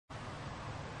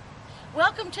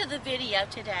Welcome to the video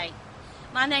today.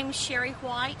 My name is Sherry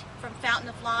White from Fountain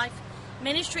of Life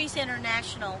Ministries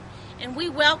International, and we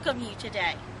welcome you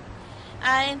today.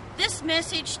 In this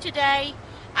message today,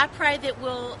 I pray that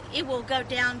it will go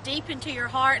down deep into your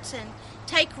hearts and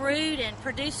take root and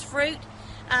produce fruit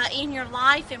in your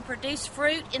life and produce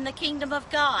fruit in the kingdom of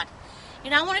God.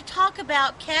 And I want to talk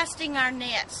about casting our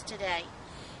nets today.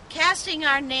 Casting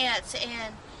our nets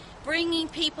and bringing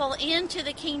people into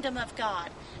the kingdom of God.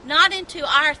 Not into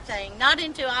our thing, not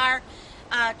into our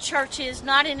churches,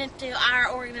 not into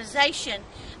our organization,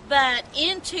 but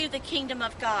into the kingdom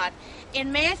of God.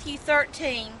 In Matthew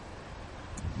 13,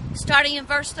 starting in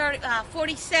verse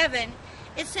 47,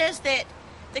 it says that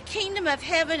the kingdom of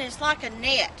heaven is like a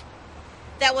net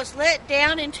that was let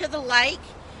down into the lake.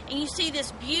 And you see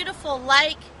this beautiful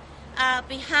lake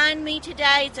behind me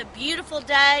today. It's a beautiful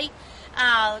day.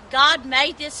 God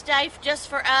made this day just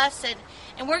for us, and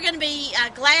we're going to be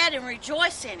glad and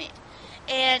rejoice in it.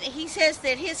 And he says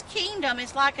that his kingdom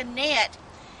is like a net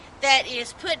that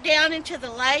is put down into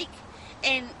the lake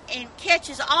and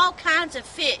catches all kinds of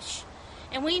fish.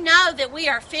 And we know that we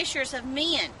are fishers of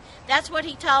men. That's what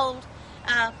he told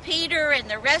Peter and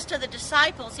the rest of the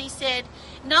disciples. He said,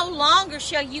 no longer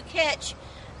shall you catch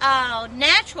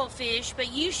natural fish,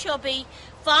 but you shall be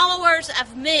followers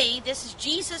of me. This is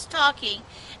Jesus talking,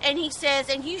 and he says,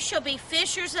 and you shall be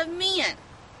fishers of men.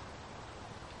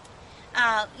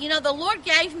 The Lord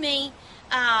gave me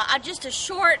just a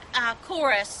short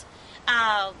chorus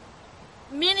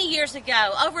many years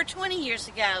ago, over 20 years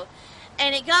ago,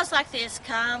 and it goes like this: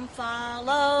 come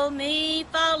follow me,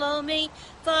 follow me,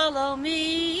 follow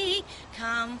me,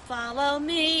 come follow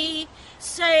me,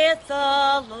 saith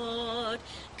the Lord.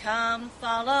 Come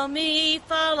follow me,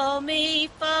 follow me,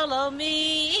 follow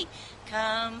me,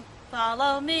 come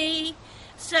follow me,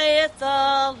 saith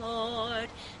the Lord,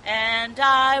 and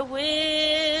I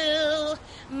will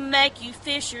make you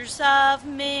fishers of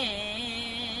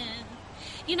men.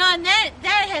 And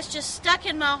that has just stuck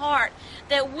in my heart,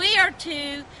 that we are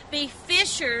to be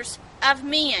fishers of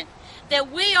men,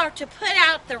 that we are to put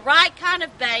out the right kind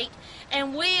of bait,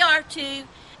 and we are to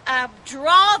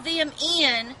draw them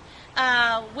in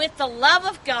with the love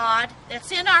of God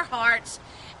that's in our hearts,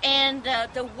 and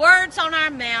the words on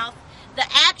our mouth, the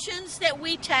actions that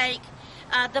we take,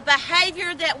 the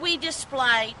behavior that we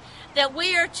display, that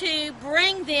we are to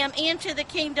bring them into the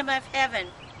kingdom of heaven.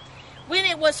 When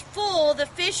it was full, the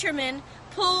fishermen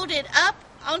pulled it up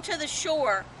onto the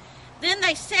shore. Then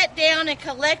they sat down and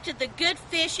collected the good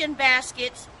fish in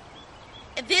baskets.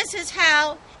 This is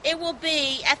how it will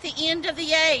be at the end of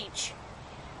the age.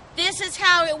 This is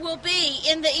how it will be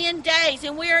in the end days,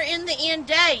 and we are in the end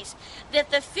days,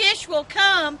 that the fish will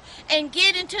come and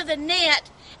get into the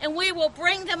net, and we will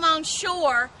bring them on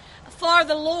shore for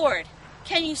the Lord.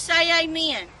 Can you say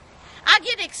amen? I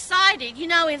get excited.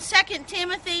 In 2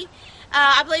 Timothy,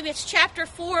 I believe it's chapter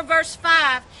 4, verse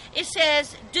 5, it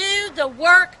says, do the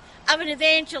work of an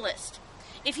evangelist.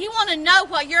 If you want to know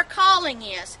what your calling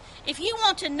is, if you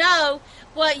want to know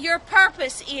what your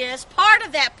purpose is, part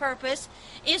of that purpose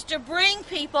is to bring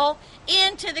people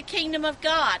into the kingdom of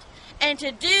God and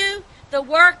to do the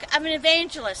work of an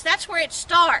evangelist. That's where it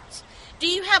starts. Do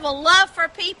you have a love for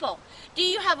people? Do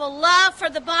you have a love for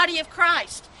the body of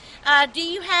Christ? Do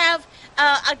you have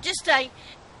an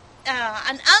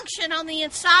unction on the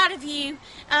inside of you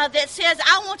that says,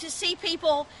 I want to see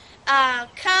people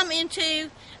come into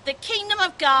the kingdom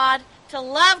of God, to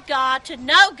love God, to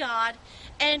know God,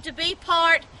 and to be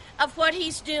part of what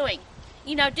He's doing?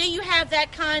 Do you have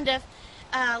that kind of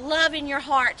love in your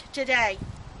heart today?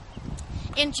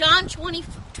 In John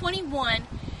 20:21,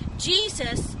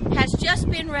 Jesus has just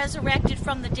been resurrected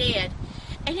from the dead,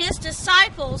 and His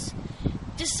disciples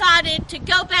decided to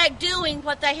go back doing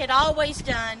what they had always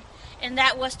done, and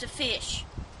that was to fish.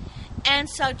 And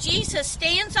so Jesus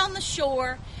stands on the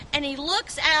shore, and He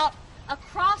looks out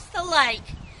across the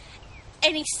lake,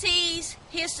 and He sees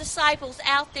His disciples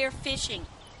out there fishing.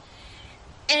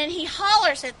 And He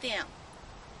hollers at them,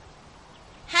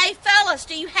 hey fellas,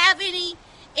 do you have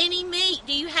any meat?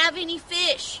 Do you have any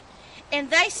fish? And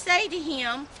they say to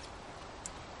Him,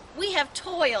 we have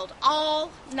toiled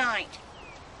all night.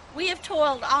 We have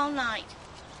toiled all night,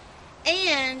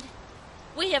 and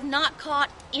we have not caught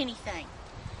anything.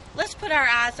 Let's put our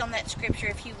eyes on that scripture,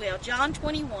 if you will. John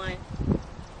 21.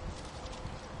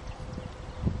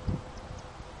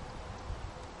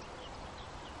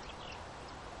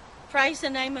 Praise the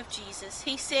name of Jesus.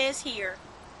 He says here,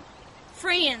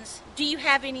 friends, do you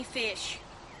have any fish?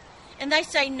 And they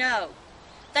say no.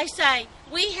 They say,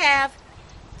 we have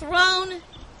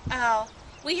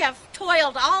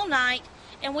toiled all night,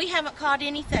 and we haven't caught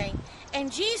anything.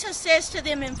 And Jesus says to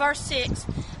them in verse 6,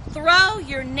 throw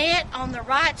your net on the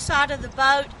right side of the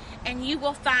boat and you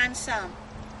will find some.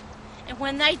 And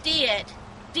when they did,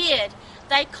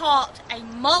 they caught a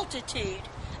multitude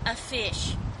of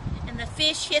fish. And the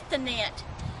fish hit the net.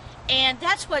 And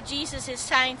that's what Jesus is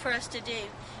saying for us to do.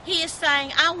 He is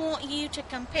saying, I want you to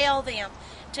compel them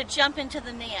to jump into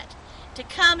the net, to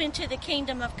come into the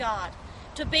kingdom of God,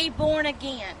 to be born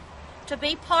again, to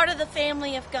be part of the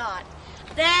family of God.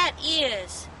 That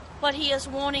is what He is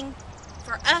wanting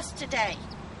for us today.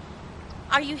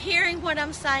 Are you hearing what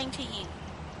I'm saying to you?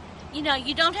 You know,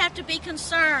 you don't have to be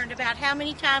concerned about how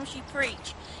many times you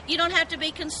preach. You don't have to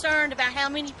be concerned about how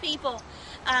many people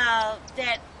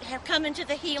that have come into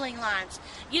the healing lines.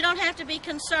 You don't have to be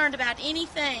concerned about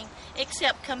anything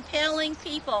except compelling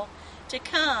people to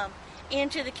come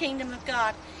into the kingdom of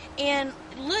God. In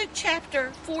Luke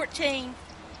chapter 14,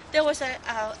 there was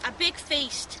a big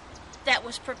feast that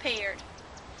was prepared.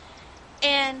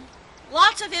 And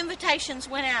lots of invitations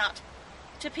went out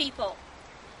to people.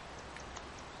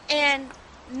 And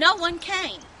no one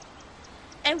came.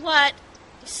 And what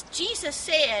Jesus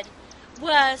said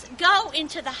was, go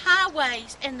into the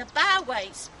highways and the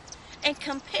byways and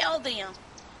compel them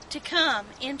to come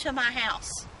into my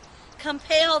house.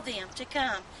 Compel them to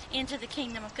come into the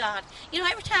kingdom of God. You know,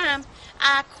 every time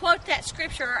I quote that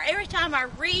scripture, or every time I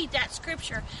read that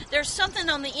scripture, there's something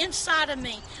on the inside of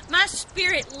me. My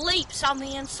spirit leaps on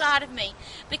the inside of me,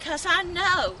 because I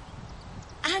know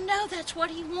that's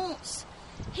what He wants.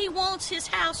 He wants His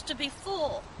house to be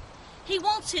full. He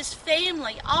wants His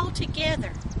family all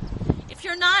together. If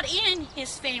you're not in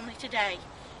His family today,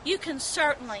 you can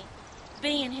certainly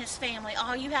be in His family.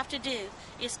 All you have to do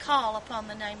is call upon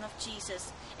the name of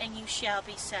Jesus, and you shall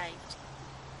be saved.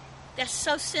 That's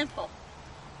so simple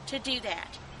to do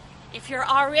that. If you're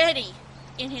already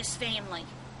in His family,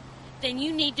 then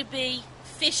you need to be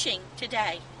fishing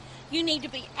today. You need to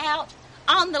be out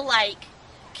on the lake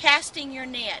casting your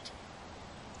net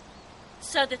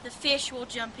so that the fish will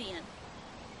jump in.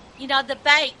 You know, the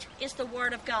bait is the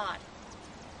Word of God.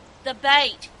 The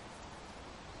bait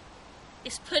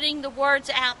is putting the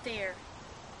words out there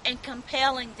and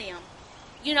compelling them.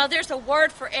 You know, there's a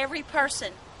word for every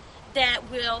person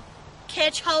that will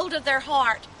catch hold of their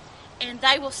heart and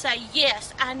they will say,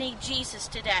 yes, I need Jesus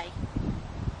today.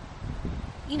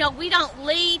 You know, we don't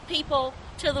lead people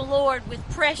to the Lord with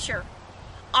pressure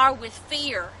or with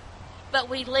fear, but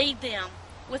we lead them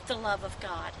with the love of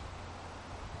God.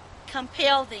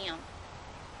 Compel them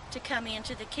to come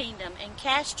into the kingdom and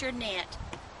cast your net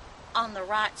on the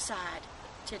right side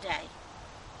today.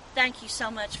 Thank you so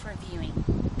much for viewing.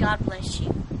 God bless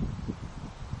you.